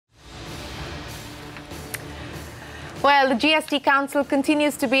Well, the GST Council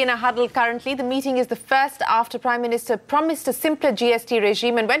continues to be in a huddle currently. The meeting is the first after Prime Minister promised a simpler GST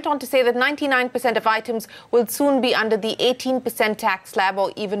regime and went on to say that 99% of items will soon be under the 18% tax slab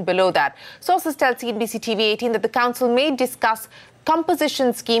or even below that. Sources tell cnbc TV 18 that the Council may discuss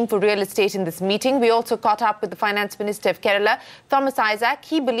composition scheme for real estate in this meeting. We also caught up with the Finance Minister of Kerala, Thomas Isac.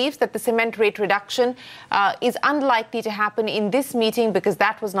 He believes that the cement rate reduction is unlikely to happen in this meeting because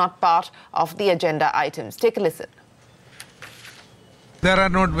that was not part of the agenda items. Take a listen. There are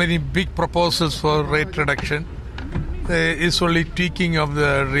not very big proposals for rate reduction. It's only tweaking of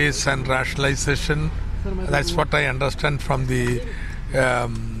the rates and rationalization. That's what I understand from the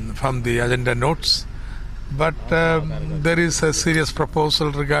agenda notes. But there is a serious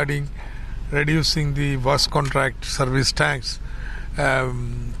proposal regarding reducing the works contract service tax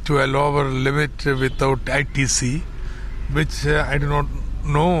to a lower limit without ITC, which I do not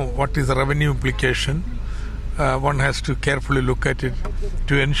know what is the revenue implication. One has to carefully look at it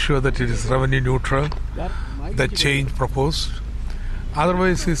to ensure that it is revenue neutral, the change proposed.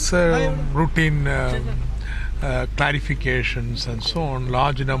 Otherwise, it's routine clarifications and so on.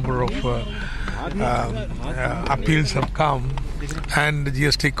 Large number of appeals have come, and the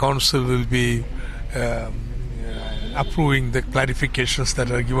GST Council will be approving the clarifications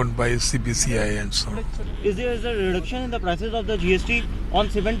that are given by CBCI and so on. Is there a reduction in the prices of the GST on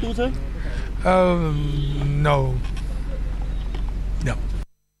cement too, sir? No.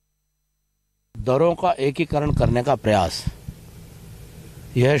 दरों का एकीकरण करने का प्रयास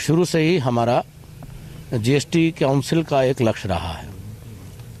यह शुरू से ही हमारा जीएसटी काउंसिल का एक लक्ष्य रहा है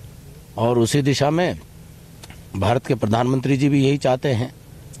और उसी दिशा में भारत के प्रधानमंत्री जी भी यही चाहते हैं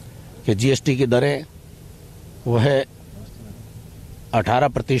कि जीएसटी की दरें वह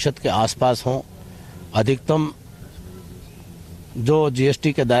 18% के आसपास हों। अधिकतम जो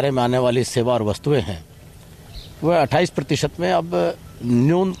जीएसटी के दायरे में आने वाली सेवा और वस्तुएं हैं वह 28% में अब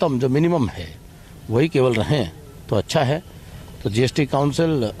न्यूनतम जो मिनिमम है वही केवल रहें तो अच्छा है। तो जीएसटी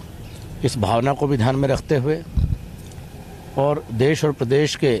काउंसिल इस भावना को भी ध्यान में रखते हुए और देश और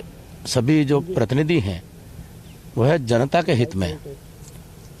प्रदेश के सभी जो प्रतिनिधि हैं वह जनता के हित में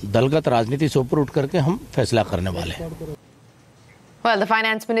दलगत राजनीति से ऊपर उठ करके हम फैसला करने वाले हैं। Well, the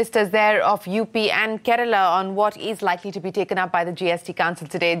finance ministers there of UP and Kerala on what is likely to be taken up by the GST Council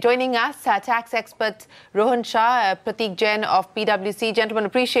today. Joining us, tax expert Rohan Shah, Prateek Jain of PwC. Gentlemen,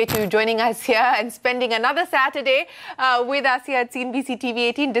 appreciate you joining us here and spending another Saturday with us here at cnbc TV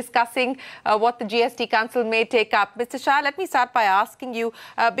 18 discussing what the GST Council may take up. Mr. Shah, let me start by asking you,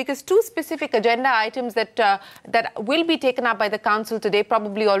 because two specific agenda items that will be taken up by the Council today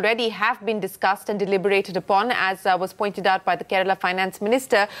probably already have been discussed and deliberated upon, as was pointed out by the Kerala Finance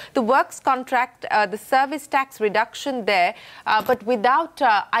Minister. The works contract, the service tax reduction there, but without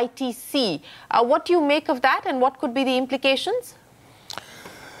ITC. What do you make of that, and what could be the implications?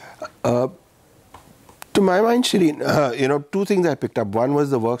 To my mind, Shireen, two things I picked up. One was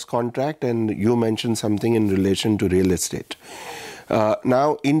the works contract, and you mentioned something in relation to real estate.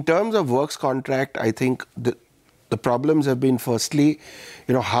 Now, in terms of works contract, I think the problems have been, firstly,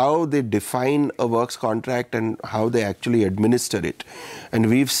 how they define a works contract and how they actually administer it. And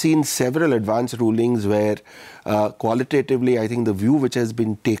we've seen several advance rulings where qualitatively, I think the view which has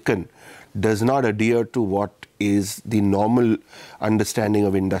been taken does not adhere to what is the normal understanding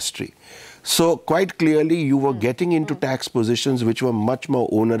of industry. So quite clearly, you were getting into tax positions which were much more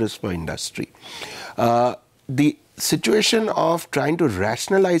onerous for industry. The situation of trying to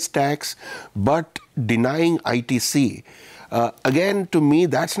rationalize tax but denying ITC, again, to me,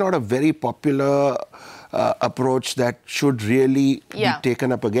 that's not a very popular approach that should really be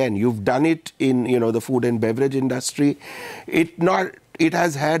taken up again. You've done it in, the food and beverage industry. It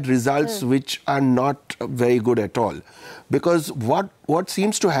has had results which are not very good at all. Because what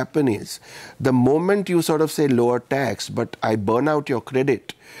seems to happen is, the moment you sort of say lower tax, but I burn out your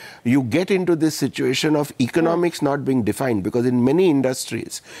credit, you get into this situation of economics not being defined, because in many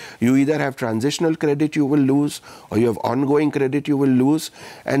industries, you either have transitional credit you will lose, or you have ongoing credit you will lose,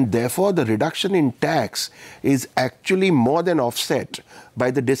 and therefore the reduction in tax is actually more than offset by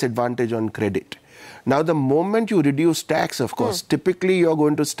the disadvantage on credit. Now, the moment you reduce tax, of course, typically you're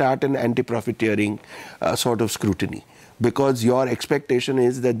going to start an anti-profiteering sort of scrutiny, because your expectation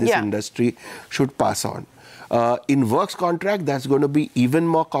is that this industry should pass on. In works contract, that's going to be even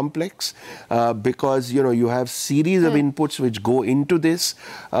more complex because, you have series of inputs which go into this,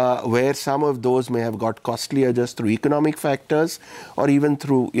 where some of those may have got costlier just through economic factors or even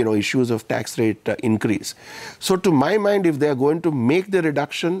through, issues of tax rate increase. So to my mind, if they're going to make the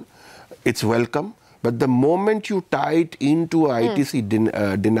reduction, it's welcome. But the moment you tie it into a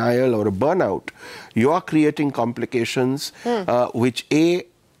ITC denial or a burnout, you are creating complications which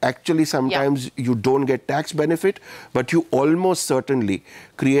actually sometimes you don't get tax benefit, but you almost certainly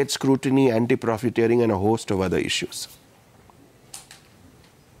create scrutiny, anti-profiteering and a host of other issues.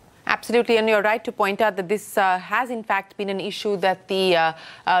 Absolutely, and you're right to point out that this has in fact been an issue that the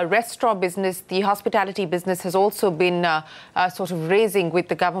restaurant business, the hospitality business has also been sort of raising with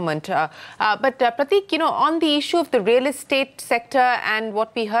the government. But Pratik, on the issue of the real estate sector and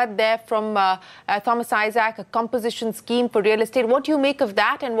what we heard there from Thomas Isac, a composition scheme for real estate, what do you make of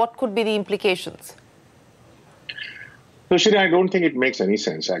that and what could be the implications? No, Shri, I don't think it makes any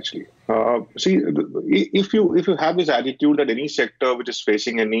sense, actually. See, if you have this attitude that any sector which is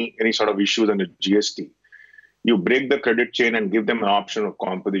facing any sort of issues under GST, you break the credit chain and give them an option of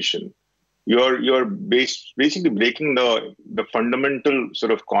composition, you're basically breaking the fundamental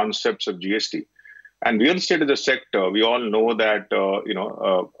sort of concepts of GST. And real estate is a sector. We all know that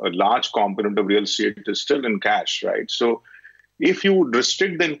a large component of real estate is still in cash, right? So if you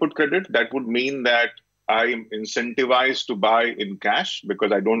restrict the input credit, that would mean that I am incentivized to buy in cash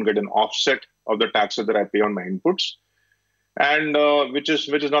because I don't get an offset of the taxes that I pay on my inputs, and which is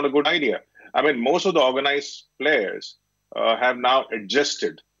not a good idea. I mean, most of the organized players have now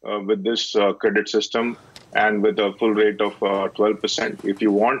adjusted with this credit system and with a full rate of 12%. If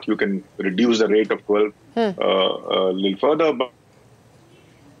you want, you can reduce the rate of 12 a little further. But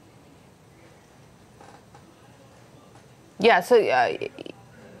yeah, so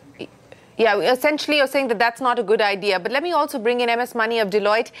yeah, essentially you're saying that that's not a good idea. But let me also bring in MS Mani of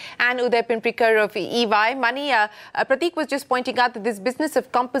Deloitte and Uday Pimprekar of EY. Mani, Pratik was just pointing out that this business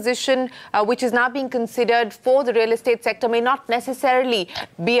of composition, which is now being considered for the real estate sector, may not necessarily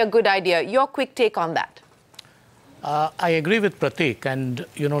be a good idea. Your quick take on that? I agree with Pratik, and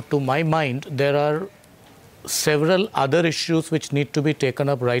to my mind, there are several other issues which need to be taken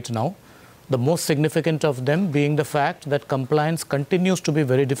up right now. The most significant of them being the fact that compliance continues to be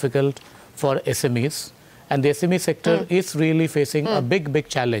very difficult for SMEs, and the SME sector is really facing a big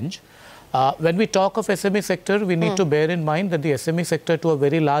challenge. When we talk of SME sector, we need to bear in mind that the SME sector to a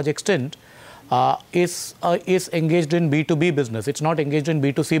very large extent is engaged in B2B business. It's not engaged in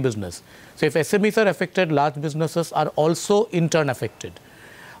B2C business. So if SMEs are affected, large businesses are also in turn affected.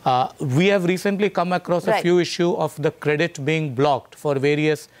 We have recently come across a few issues of the credit being blocked for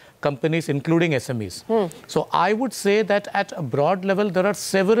various companies, including SMEs. So I would say that at a broad level, there are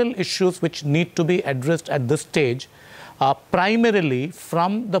several issues which need to be addressed at this stage, primarily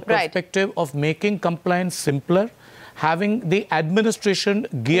from the perspective of making compliance simpler, having the administration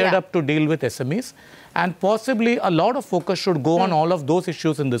geared up to deal with SMEs, and possibly a lot of focus should go on all of those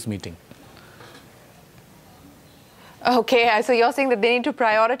issues in this meeting. Okay, so you're saying that they need to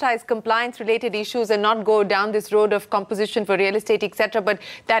prioritize compliance-related issues and not go down this road of composition for real estate, etc. But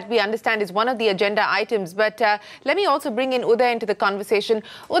that we understand is one of the agenda items. But let me also bring in Uday into the conversation.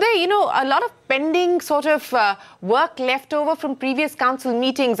 Uday, a lot of pending sort of work left over from previous council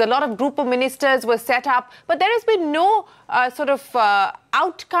meetings. A lot of group of ministers were set up, but there has been no sort of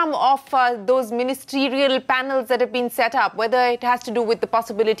outcome of those ministerial panels that have been set up, whether it has to do with the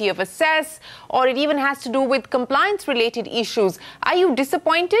possibility of a cess or it even has to do with compliance-related issues. Are you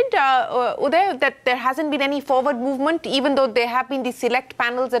disappointed, Uday, that there hasn't been any forward movement, even though there have been these select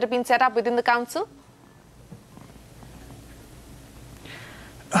panels that have been set up within the council?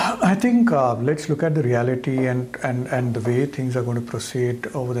 I think let's look at the reality and the way things are going to proceed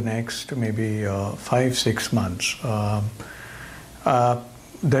over the next maybe 5-6 months.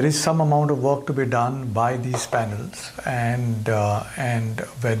 There is some amount of work to be done by these panels, and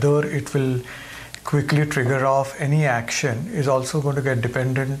whether it will quickly trigger off any action is also going to get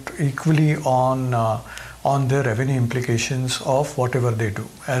dependent equally on their revenue implications of whatever they do.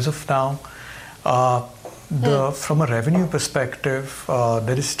 As of now, from a revenue perspective,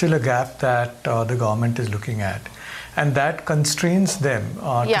 there is still a gap that the government is looking at, and that constrains them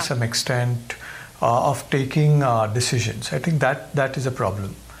to some extent of taking decisions. I think that is a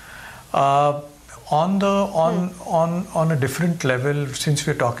problem. On a different level, since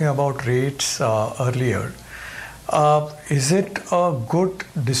we're talking about rates earlier, is it a good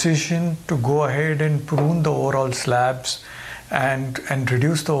decision to go ahead and prune the overall slabs and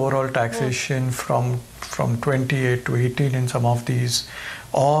reduce the overall taxation from 28 to 18 in some of these,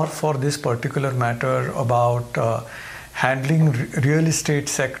 or for this particular matter about handling real estate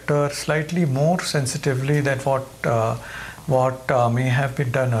sector slightly more sensitively than what may have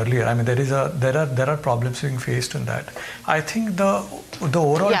been done earlier? I mean, there are problems being faced in that. I think the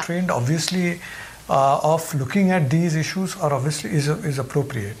overall trend, obviously, of looking at these issues is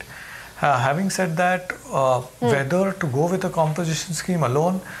appropriate. Having said that, whether to go with a composition scheme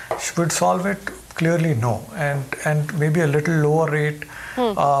alone would solve it, clearly no. And maybe a little lower rate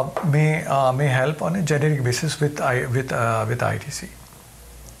may help on a generic basis with ITC.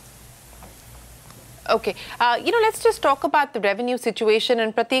 Okay, let's just talk about the revenue situation.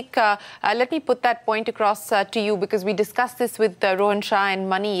 And Pratik, let me put that point across to you, because we discussed this with Rohan Shah and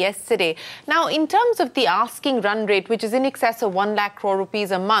Money yesterday. Now, in terms of the asking run rate, which is in excess of 1 lakh crore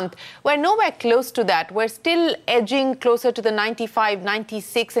rupees a month, we're nowhere close to that. We're still edging closer to the 95,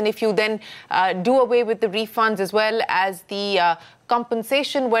 96. And if you then do away with the refunds as well as the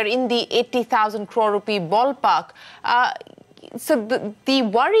compensation, we're in the 80,000 crore rupee ballpark. So the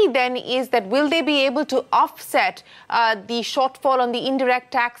worry then is that will they be able to offset the shortfall on the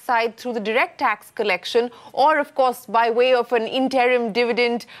indirect tax side through the direct tax collection, or of course by way of an interim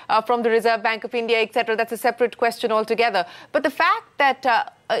dividend from the Reserve Bank of India, etc. That's a separate question altogether. But the fact that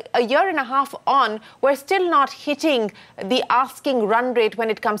a year and a half on, we're still not hitting the asking run rate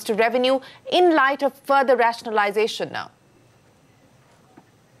when it comes to revenue in light of further rationalization now.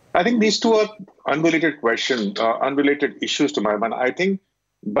 I think these two are unrelated questions, unrelated issues to my mind. I think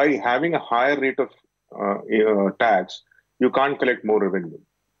by having a higher rate of tax, you can't collect more revenue.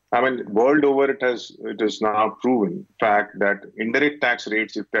 I mean, world over, it is now proven fact that indirect tax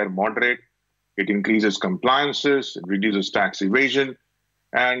rates, if they're moderate, it increases compliances, it reduces tax evasion,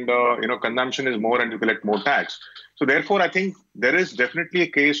 and consumption is more and you collect more tax. So therefore, I think there is definitely a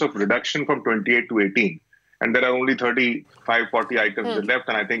case of reduction from 28 to 18. And there are only 35, 40 items left.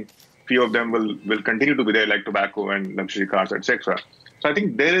 And I think few of them will continue to be there, like tobacco and luxury cars, etc. So I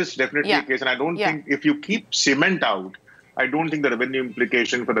think there is definitely a case. And I don't think if you keep cement out, I don't think the revenue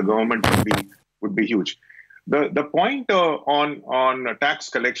implication for the government would be huge. The point on tax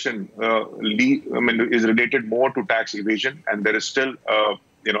collection is related more to tax evasion. And there is still a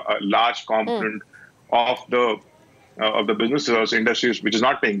large component of the businesses, industries, which is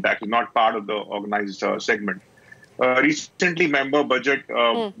not paying tax, is not part of the organized segment. Recently, member budget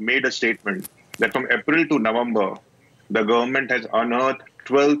made a statement that from April to November, the government has unearthed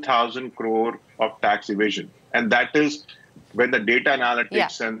 12,000 crore of tax evasion. And that is when the data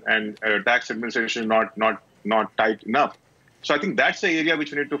analytics and tax administration not tight enough. So I think that's the area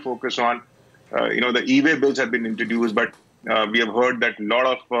which we need to focus on. The e-way bills have been introduced, but we have heard that a lot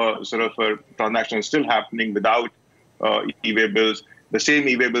of transactions are still happening without e-way bills. The same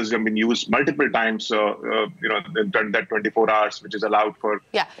e-way bills have been used multiple times, that 24 hours, which is allowed for.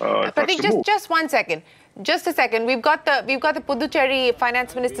 Pratik, just 1 second. Just a second. We've got the Puducherry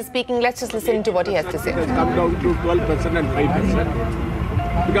Finance Minister speaking. Let's just listen to what he has to say. It has come down to 12% and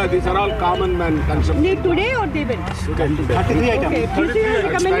 5%. Because these are all common man consumption. Today or they will? 33 items. Okay.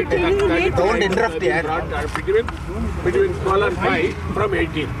 33 Don't interrupt between 12 and 5 from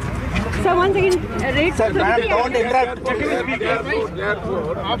 18. So once again, rates. Sir, don't interrupt.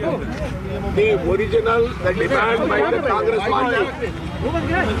 Therefore, the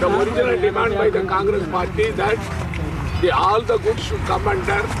demand by the Congress party, that all the goods should come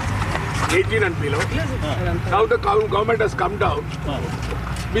under 18 and below. Now the government has come down,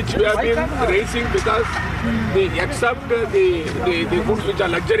 which we have been raising because except the goods which are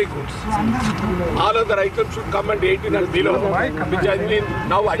luxury goods, all other items should come under 18 and below, which has been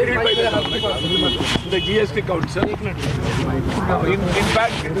now agreed by the government, the GST Council. In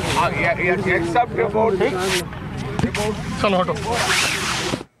fact, except about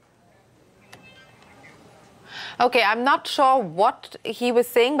Okay, I'm not sure what he was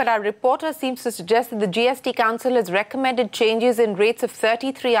saying, but our reporter seems to suggest that the GST Council has recommended changes in rates of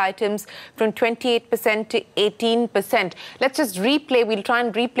 33 items from 28% to 18%. Let's just replay. We'll try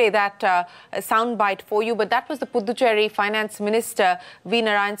and replay that soundbite for you. But that was the Puducherry Finance Minister, V.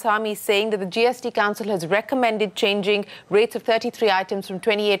 Narayanaswamy, saying that the GST Council has recommended changing rates of 33 items from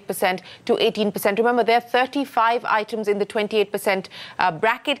 28% to 18%. Remember, there are 35 items in the 28%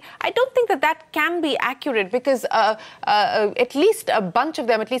 bracket. I don't think that can be accurate, because at least a bunch of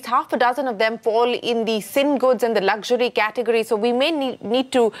them, at least half a dozen of them, fall in the sin goods and the luxury category. So we may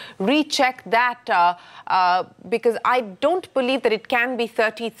need to recheck that because I don't believe that it can be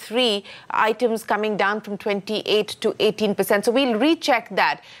 33 items coming down from 28 to 18%. So we'll recheck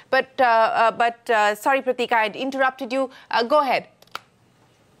that. But sorry, Pratik, I had interrupted you. Go ahead.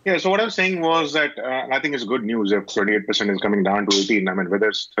 Yeah, so what I was saying was that I think it's good news if 28% is coming down to 18. I mean, whether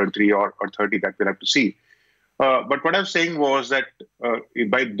it's 33 or 30, that we'll have to see. But what I was saying was that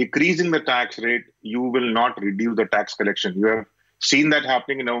by decreasing the tax rate, you will not reduce the tax collection. You have seen that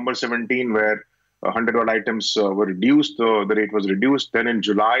happening in November 17, where 100-odd items were reduced, the rate was reduced. Then in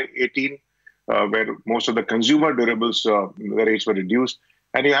July 18, where most of the consumer durables, the rates were reduced.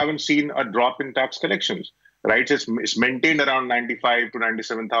 and you haven't seen a drop in tax collections, right? It's maintained around 95 to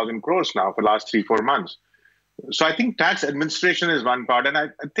 97,000 crores now for the last 3-4 months. So I think tax administration is one part, and I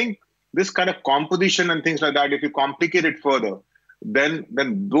think this kind of composition and things like that, if you complicate it further, then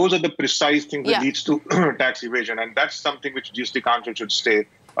those are the precise things that leads to tax evasion, and that's something which GST Council should stay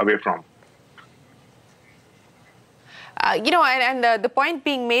away from. The point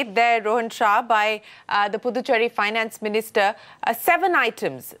being made there, Rohan Shah, by the Puducherry Finance Minister, 7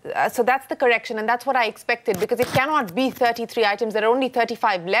 items. So that's the correction, and that's what I expected, because it cannot be 33 items. There are only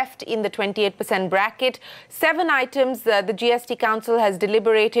 35 left in the 28% bracket. 7 items, the GST Council has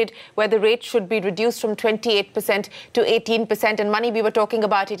deliberated where the rate should be reduced from 28% to 18%. And Mani, we were talking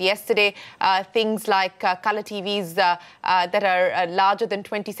about it yesterday, things like color TVs that are larger than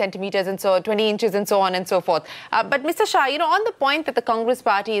 20 centimeters and so 20 inches and so on and so forth. But Mr. Shah, on the point that the Congress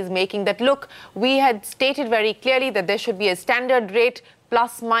party is making, that look, we had stated very clearly that there should be a standard rate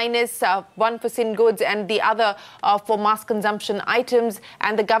plus minus, one for sin goods and the other for mass consumption items,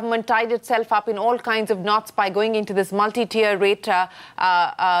 and the government tied itself up in all kinds of knots by going into this multi-tier rate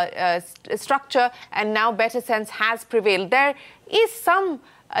structure, and now better sense has prevailed. There is some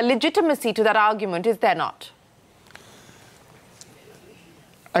legitimacy to that argument, is there not?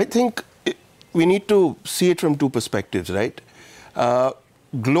 I think we need to see it from 2 perspectives, right?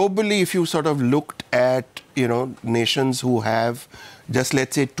 Globally, if you sort of looked at, nations who have just,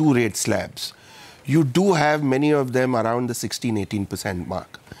 let's say, 2 rate slabs, you do have many of them around the 16-18%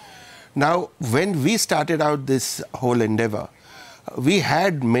 mark. Now, when we started out this whole endeavor, we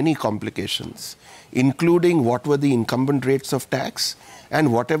had many complications, including what were the incumbent rates of tax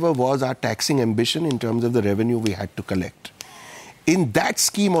and whatever was our taxing ambition in terms of the revenue we had to collect. In that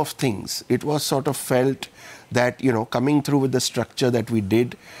scheme of things, it was sort of felt that, coming through with the structure that we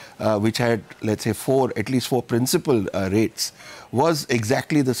did, which had, let's say, at least four principal rates, was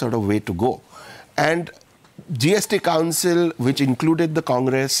exactly the sort of way to go. And GST Council, which included the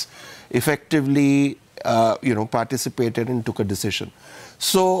Congress, effectively, participated and took a decision.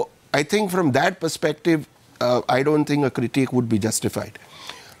 So I think from that perspective, I don't think a critique would be justified.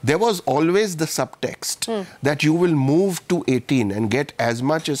 There was always the subtext that you will move to 18 and get as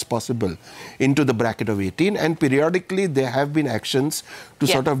much as possible into the bracket of 18, and periodically there have been actions to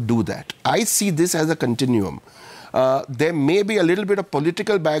sort of do that. I see this as a continuum. There may be a little bit of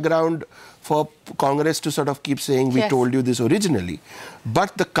political background for Congress to sort of keep saying, we told you this originally.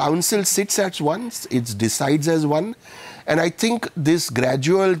 But the council sits as one, it decides as one, and I think this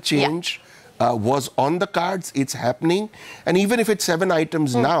gradual change was on the cards, it's happening. And even if it's 7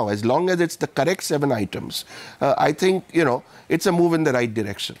 items now, as long as it's the correct 7 items, I think, it's a move in the right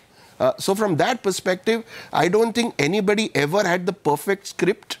direction. So from that perspective, I don't think anybody ever had the perfect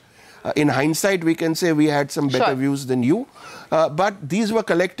script. In hindsight, we can say we had some better views than you. But these were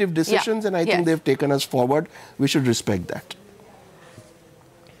collective decisions, and I think they've taken us forward. We should respect that.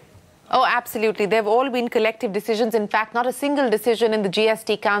 Oh, absolutely. They've all been collective decisions. In fact, not a single decision in the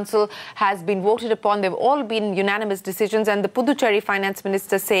GST Council has been voted upon. They've all been unanimous decisions. And the Puducherry Finance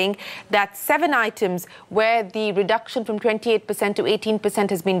Minister saying that 7 items where the reduction from 28% to 18%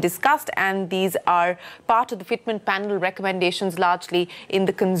 has been discussed, and these are part of the Fitment panel recommendations largely in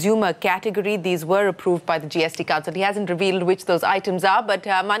the consumer category. These were approved by the GST Council. He hasn't revealed which those items are. But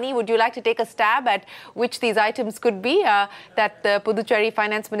Mani, would you like to take a stab at which these items could be that the Puducherry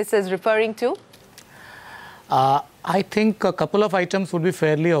Finance Minister is referring to? I think a couple of items would be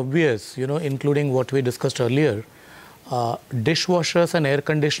fairly obvious, including what we discussed earlier. Dishwashers and air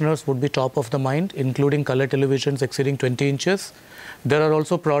conditioners would be top of the mind, including color televisions exceeding 20 inches. There are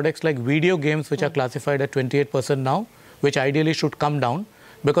also products like video games which are classified at 28% now, which ideally should come down.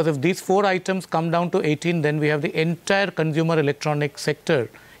 Because if these 4 items come down to 18, then we have the entire consumer electronic sector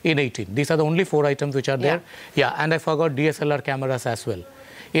in 18. These are the only 4 items which are there. Yeah, and I forgot DSLR cameras as well.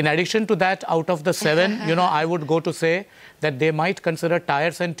 In addition to that, out of the 7, I would go to say that they might consider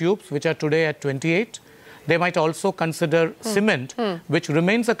tires and tubes, which are today at 28. They might also consider cement, which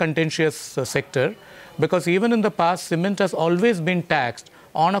remains a contentious sector, because even in the past, cement has always been taxed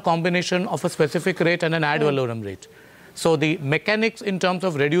on a combination of a specific rate and an ad valorem rate. So the mechanics in terms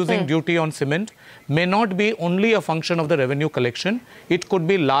of reducing duty on cement may not be only a function of the revenue collection. It could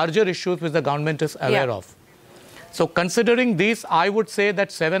be larger issues which the government is aware of. So considering these, I would say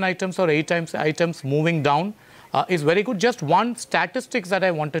that 7 items or 8 items moving down is very good. Just one statistics that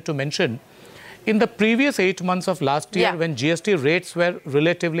I wanted to mention. In the previous 8 months of last year, when GST rates were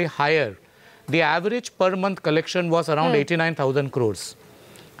relatively higher, the average per month collection was around 89,000 crores.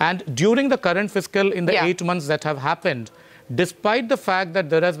 And during the current fiscal, in the 8 months that have happened, despite the fact that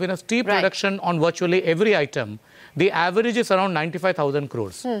there has been a steep reduction on virtually every item, the average is around 95,000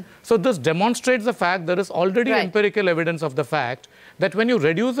 crores. So this demonstrates the fact there is already empirical evidence of the fact that when you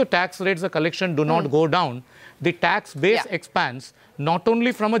reduce the tax rates, the collection do not go down. The tax base expands, not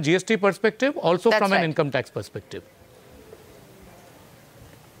only from a GST perspective, also from an income tax perspective.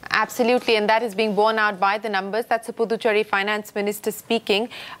 Absolutely, and that is being borne out by the numbers. That's the Puducherry Finance Minister speaking.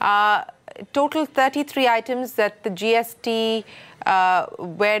 Total 33 items that the GST,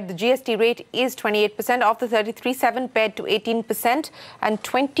 where the GST rate is 28%. Of the 33, 7 paid to 18% and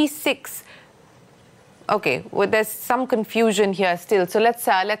 26. Okay, well, there's some confusion here still. So let's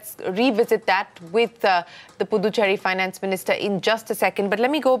revisit that with the Puducherry Finance Minister in just a second. But let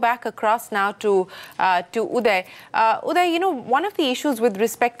me go back across now to Uday. Uday, you know, one of the issues with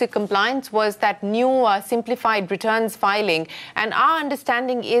respect to compliance was that new simplified returns filing. And our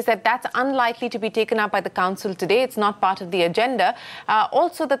understanding is that that's unlikely to be taken up by the Council today. It's not part of the agenda.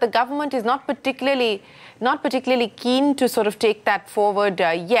 Also that the government is not particularly keen to sort of take that forward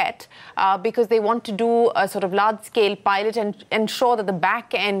yet because they want to do a sort of large-scale pilot and ensure that the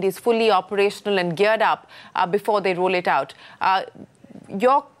back end is fully operational and geared up before they roll it out.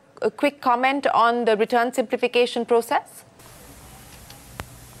 Your quick comment on the return simplification process?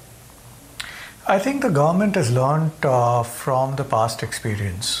 I think the government has learned from the past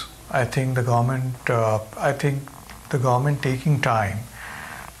experience. I think the government taking time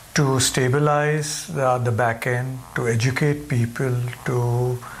to stabilize the back end, to educate people,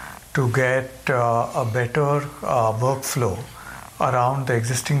 to get a better workflow around the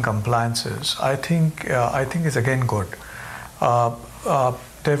existing compliances, I think is again good.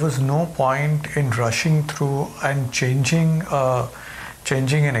 There was no point in rushing through and changing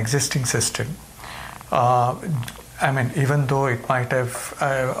an existing system. I mean, even though it might have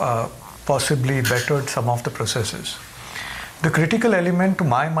possibly bettered some of the processes. The critical element to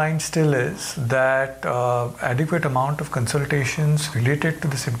my mind still is that adequate amount of consultations related to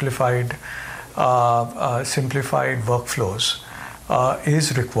the simplified workflows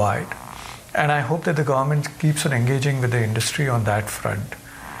is required. And I hope that the government keeps on engaging with the industry on that front.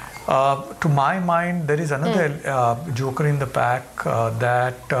 To my mind, there is another joker in the pack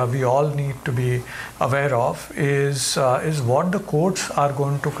that we all need to be aware of is what the courts are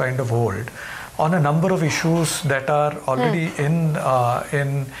going to kind of hold on a number of issues that are already in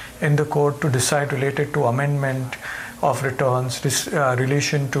the court to decide related to amendment of returns,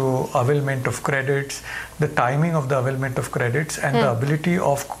 relation to availment of credits, the timing of the availment of credits, and the ability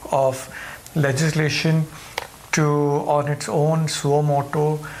of legislation to, on its own, suo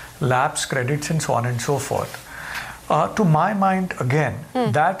moto, lapse credits and so on and so forth. To my mind, again,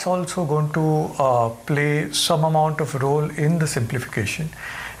 that's also going to play some amount of role in the simplification.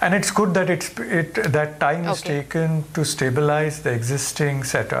 And it's good that that time is taken to stabilize the existing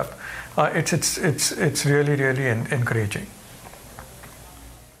setup. It's really encouraging.